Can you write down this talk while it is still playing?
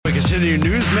Continue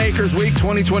Newsmakers Week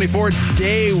 2024. It's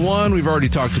day one. We've already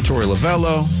talked to Tori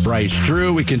Lavello, Bryce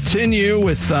Drew. We continue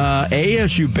with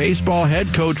ASU baseball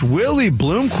head coach Willie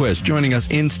Bloomquist joining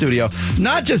us in studio.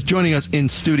 Not just joining us in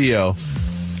studio,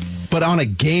 but on a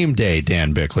game day,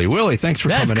 Dan Bickley. Willie, thanks for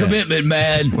coming in. That's commitment,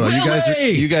 man. Well,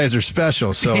 you guys are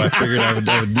special, so I figured I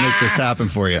would make this happen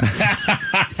for you.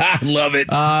 Love it.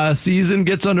 Season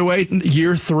gets underway.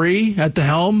 Year 3 at the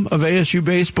helm of ASU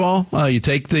baseball. You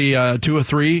take the 2 of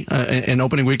 3 in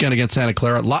opening weekend against Santa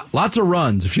Clara. Lots of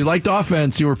runs. If you liked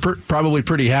offense, you were probably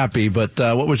pretty happy. But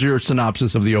what was your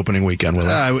synopsis of the opening weekend,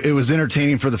 Willie? It was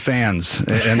entertaining for the fans,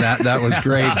 and that was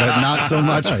great, but not so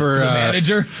much for the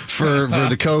manager, for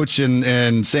the coach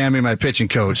and Sammy, my pitching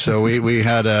coach. So we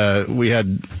had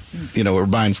we're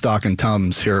buying stock in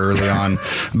Tums here early on,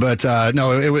 but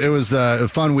no, it was a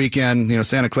fun weekend.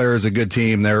 Santa Clara is a good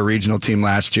team. They're a regional team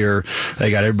last year. They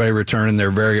got everybody returning.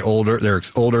 They're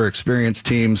older, experienced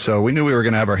team. So we knew we were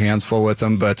going to have our hands full with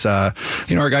them. But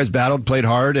our guys battled, played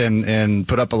hard, and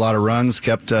put up a lot of runs.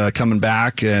 Kept coming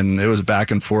back, and it was a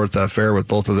back and forth affair with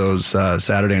both of those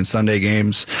Saturday and Sunday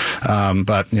games.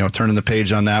 But turning the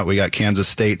page on that, we got Kansas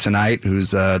State tonight,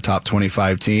 who's a top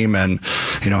 25 team, and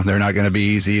they're not going to be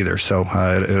easy either. So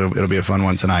it'll be a fun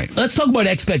one tonight. Let's talk about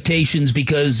expectations,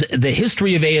 because the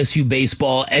history of ASU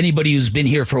baseball, anybody who's been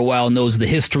here for a while knows the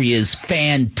history is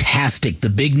fantastic. The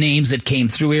big names that came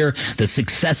through here, the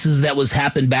successes that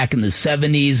happened back in the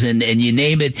 70s, and you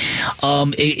name it.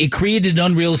 It created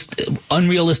an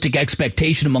unrealistic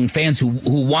expectation among fans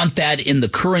who want that in the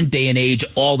current day and age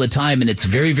all the time, and it's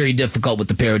very, very difficult with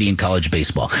the parity in college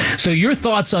baseball. So your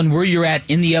thoughts on where you're at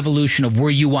in the evolution of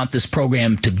where you want this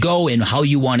program to go and how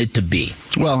you want it to be?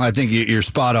 Well, I think you're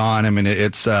spot on. I mean,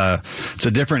 it's a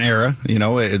different era.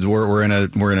 We're in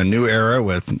a new era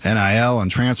with NIL and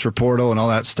transfer portal and all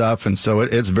that stuff, and so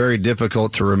it's very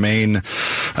difficult to remain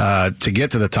to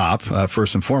get to the top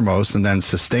first and foremost, and then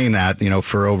sustain that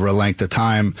for over a length of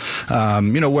time.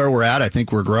 Where we're at, I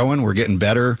think we're growing, we're getting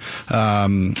better,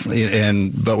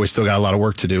 but we still got a lot of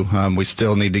work to do. We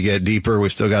still need to get deeper. We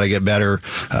still got to get better.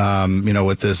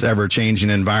 With this ever changing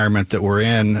environment that we're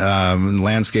in,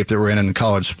 landscape that we're in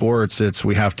college sports,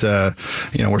 we have to,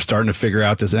 we're starting to figure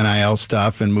out this NIL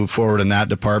stuff and move forward in that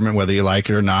department, whether you like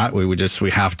it or not.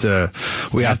 We have to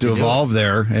evolve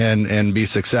there and be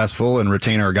successful and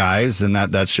retain our guys, and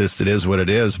that's just, it is what it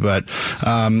is. But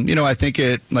I think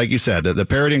like you said, the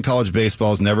parity in college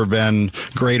baseball has never been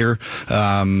greater.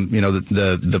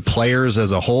 The players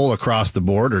as a whole across the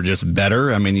board are just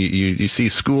better. I mean, you see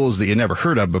schools that you never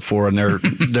heard of before, and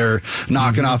they're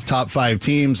knocking off top 5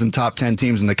 teams and top 10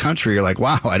 teams in the country. You're like,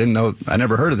 wow, I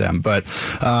never heard of them. But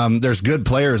there's good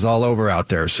players all over out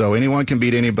there, so anyone can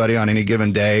beat anybody on any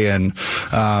given day. And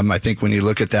I think when you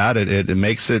look at that, it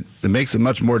makes it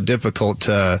much more difficult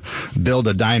to build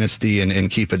a dynasty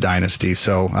and keep a dynasty.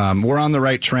 So we're on the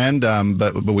right trend,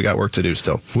 but we got work to do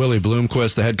still. Willie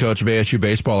Bloomquist, the head coach of ASU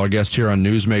baseball, our guest here on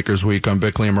Newsmakers Week on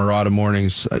Bickley and Murata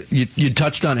Mornings. You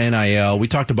touched on NIL. We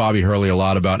talked to Bobby Hurley a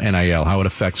lot about NIL, how it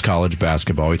affects college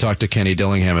basketball. We talked to Kenny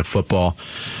Dillingham at football.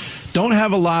 Don't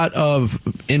have a lot of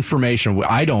information,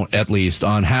 I don't at least,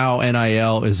 on how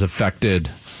NIL is affected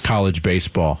college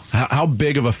baseball. How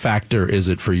big of a factor is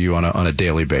it for you on a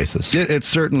daily basis? It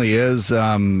certainly is.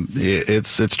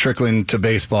 It's trickling to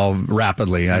baseball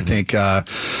rapidly. I think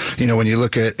when you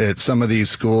look at some of these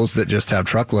schools that just have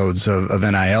truckloads of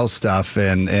NIL stuff,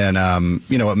 and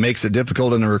it makes it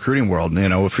difficult in the recruiting world.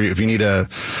 If you need a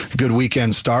good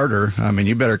weekend starter, I mean,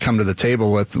 you better come to the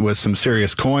table with some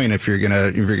serious coin if you're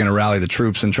gonna rally the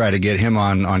troops and try to get him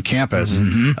on campus.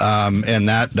 Mm-hmm. And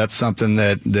that's something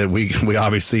that we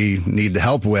obviously need the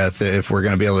help with if we're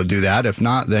going to be able to do that. If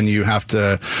not, then you have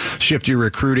to shift your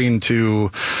recruiting to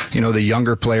the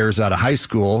younger players out of high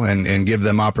school and give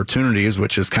them opportunities,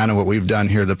 which is kind of what we've done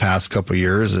here the past couple of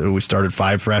years. We started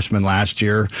 5 freshmen last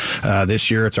year.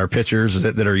 This year it's our pitchers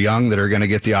that are young that are going to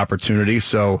get the opportunity.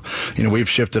 So we've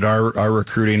shifted our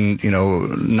recruiting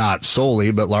not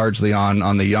solely but largely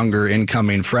on the younger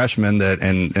incoming freshmen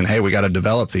and hey, we got to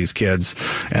develop these kids.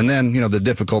 And then the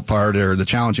difficult part or the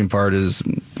challenging part is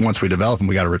once we develop them,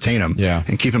 we got to retain them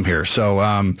and keep them here. So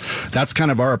that's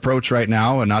kind of our approach right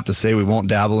now. And not to say we won't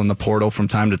dabble in the portal from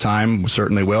time to time. We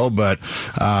certainly will. But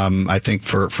I think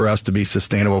for us to be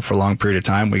sustainable for a long period of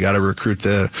time, we got to recruit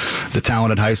the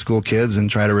talented high school kids and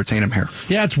try to retain them here.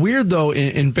 Yeah, it's weird, though,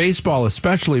 in baseball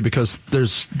especially, because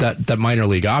there's that minor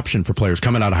league option for players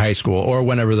coming out of high school or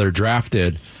whenever they're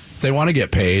drafted. If they want to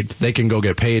get paid, they can go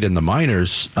get paid in the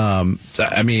minors.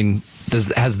 I mean,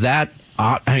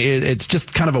 it's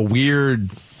just kind of a weird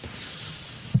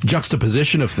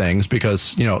juxtaposition of things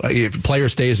because, if a player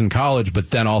stays in college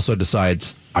but then also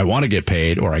decides, I want to get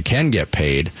paid or I can get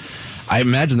paid, I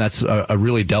imagine that's a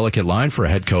really delicate line for a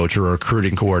head coach or a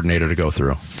recruiting coordinator to go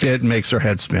through. It makes our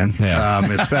head spin,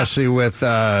 especially with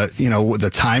the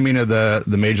timing of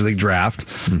the Major League Draft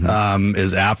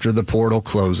is after the portal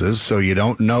closes, so you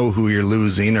don't know who you're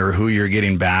losing or who you're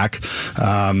getting back.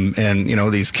 And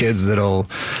these kids that'll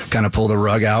kind of pull the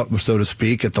rug out, so to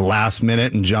speak, at the last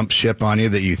minute and jump ship on you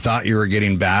that you thought you were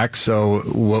getting back. So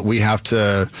what we have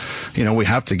to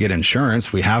get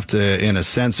insurance. We have to, in a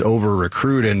sense, over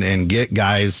recruit and get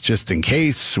guys just in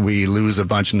case we lose a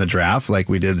bunch in the draft like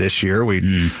we did this year.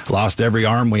 We lost every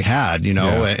arm we had, in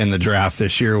the draft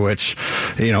this year, which,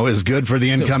 is good for the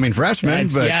incoming freshmen.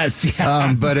 But,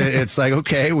 but it's like,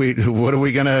 okay, what are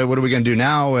we gonna do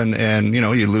now? And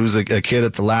you lose a kid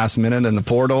at the last minute in the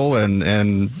portal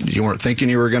and you weren't thinking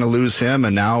you were going to lose him.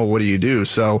 And now what do you do?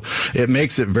 So it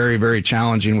makes it very, very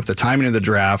challenging with the timing of the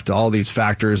draft, all these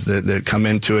factors that come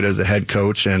into it as a head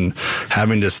coach and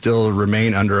having to still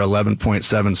remain under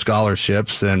 11.7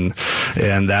 scholarships, and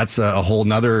that's a whole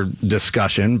nother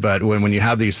discussion. But when you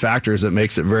have these factors, it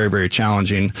makes it very, very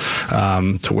challenging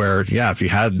to where, if you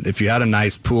had a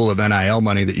nice pool of NIL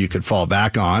money that you could fall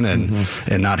back on and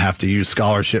not have to use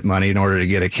scholarship money in order to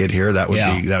get a kid here, that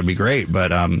would be great.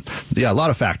 But a lot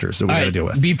of factors that we got to deal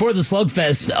with. Before the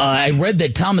Slugfest, I read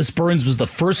that Thomas Burns was the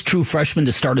first true freshman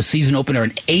to start a season opener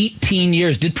in 18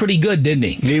 years. Did pretty good, didn't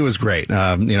he? He was great.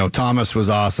 Thomas was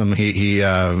awesome. He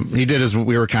did as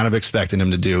we were kind of expecting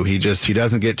him to do. He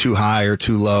doesn't get too high or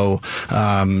too low.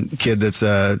 Kid that's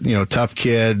a tough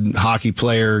kid, hockey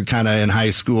player kind of in high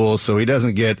school, so he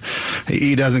doesn't get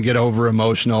over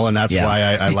emotional, and that's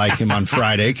why I like him on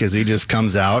Friday, because he just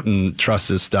comes out and trusts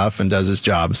his stuff and does his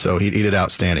job. So he did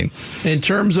outstanding. In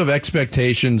terms of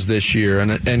expectations this year,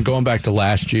 and going back to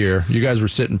last year, you guys were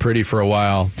sitting pretty for a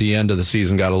while. The end of the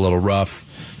season got a little rough.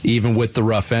 Even with the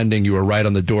rough ending, you were right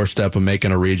on the doorstep of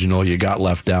making a regional. You got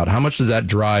left out. How much does that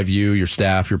drive you, your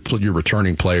staff, your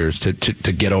returning players to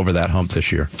get over that hump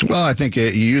this year? Well, I think you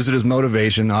use it as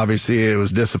motivation. Obviously, it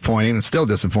was disappointing. It's still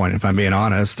disappointing, if I'm being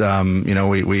honest.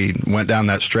 We went down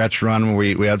that stretch run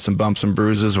where we had some bumps and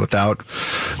bruises without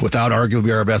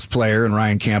arguably our best player and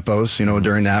Ryan Campos.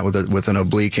 During that with an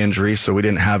oblique injury, so we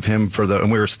didn't have him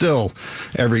and we were still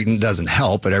it doesn't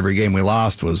help, but every game we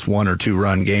lost was 1 or 2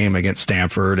 run game against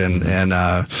Stanford and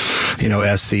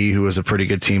SC, who was a pretty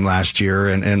good team last year,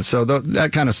 and so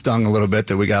that kind of stung a little bit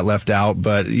that we got left out.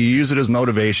 But you use it as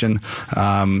motivation.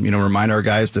 Remind our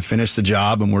guys to finish the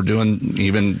job, and we're doing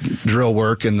even drill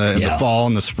work in the fall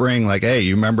and the spring. Like, hey,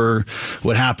 you remember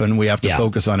what happened? We have to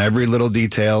focus on every little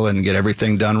detail and get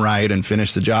everything done right and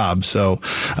finish the job. So,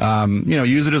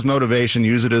 use it as motivation.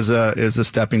 Use it as a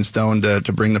stepping stone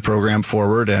to bring the program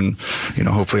forward, and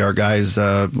hopefully our guys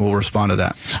will respond to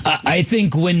that. I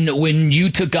think when you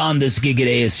took on this gig at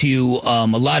ASU,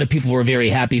 a lot of people were very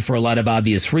happy for a lot of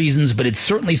obvious reasons, but it's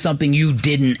certainly something you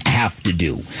didn't have to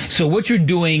do. So what you're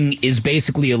doing is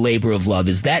basically a labor of love.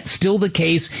 Is that still the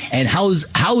case? And how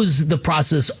is the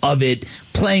process of it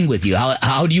playing with you?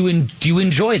 How do you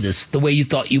enjoy this the way you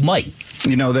thought you might?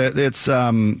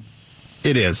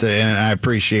 It is, and I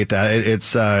appreciate that. It's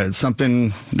something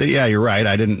that, you're right,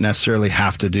 I didn't necessarily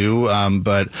have to do,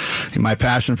 but my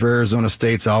passion for Arizona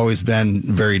State's always been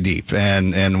very deep,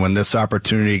 and when this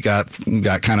opportunity got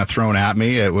kind of thrown at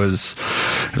me, it was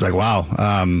like, wow.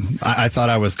 I thought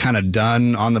I was kind of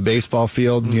done on the baseball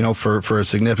field, for a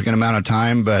significant amount of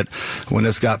time, but when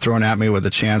this got thrown at me with a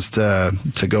chance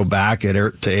to go back to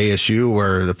ASU,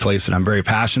 where the place that I'm very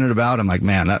passionate about, I'm like,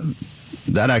 man,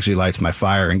 that actually lights my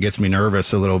fire and gets me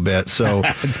nervous a little bit. So,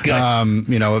 that's good.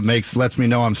 It lets me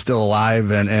know I'm still alive.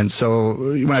 And so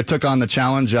when I took on the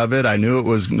challenge of it, I knew it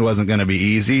wasn't going to be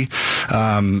easy.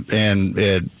 I'm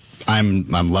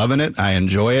loving it. I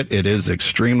enjoy it. It is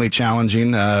extremely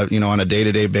challenging, on a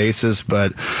day-to-day basis.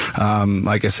 But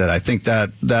like I said, I think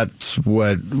that's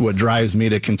what drives me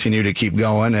to continue to keep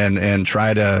going and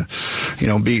try to,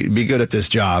 be good at this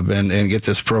job and get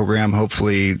this program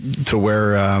hopefully to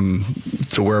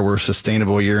where we're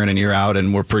sustainable year in and year out,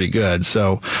 and we're pretty good.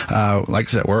 So, like I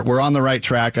said, we're on the right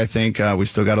track. I think we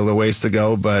still got a little ways to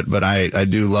go, but I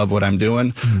do love what I'm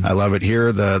doing. I love it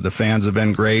here. The fans have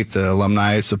been great. The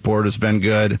alumni support has been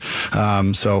good.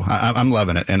 So I'm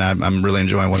loving it, and I'm really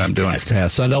enjoying what I'm doing. Yeah,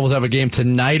 Sun Devils have a game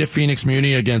tonight at Phoenix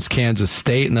Muni against Kansas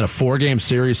State, and then a 4-game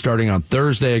series starting on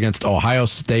Thursday against Ohio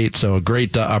State. So a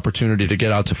great opportunity to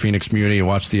get out to Phoenix Muni and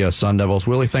watch the Sun Devils.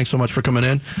 Willie, thanks so much for coming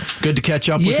in. Good to catch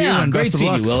up with you, and best of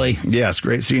seeing you, Willie. Yes,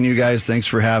 great seeing you guys. Thanks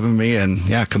for having me. And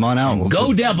yeah, come on out.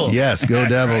 Go Devils. Yes, go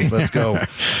Devils. Let's go.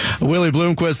 Willie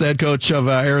Bloomquist, the head coach of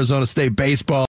Arizona State baseball.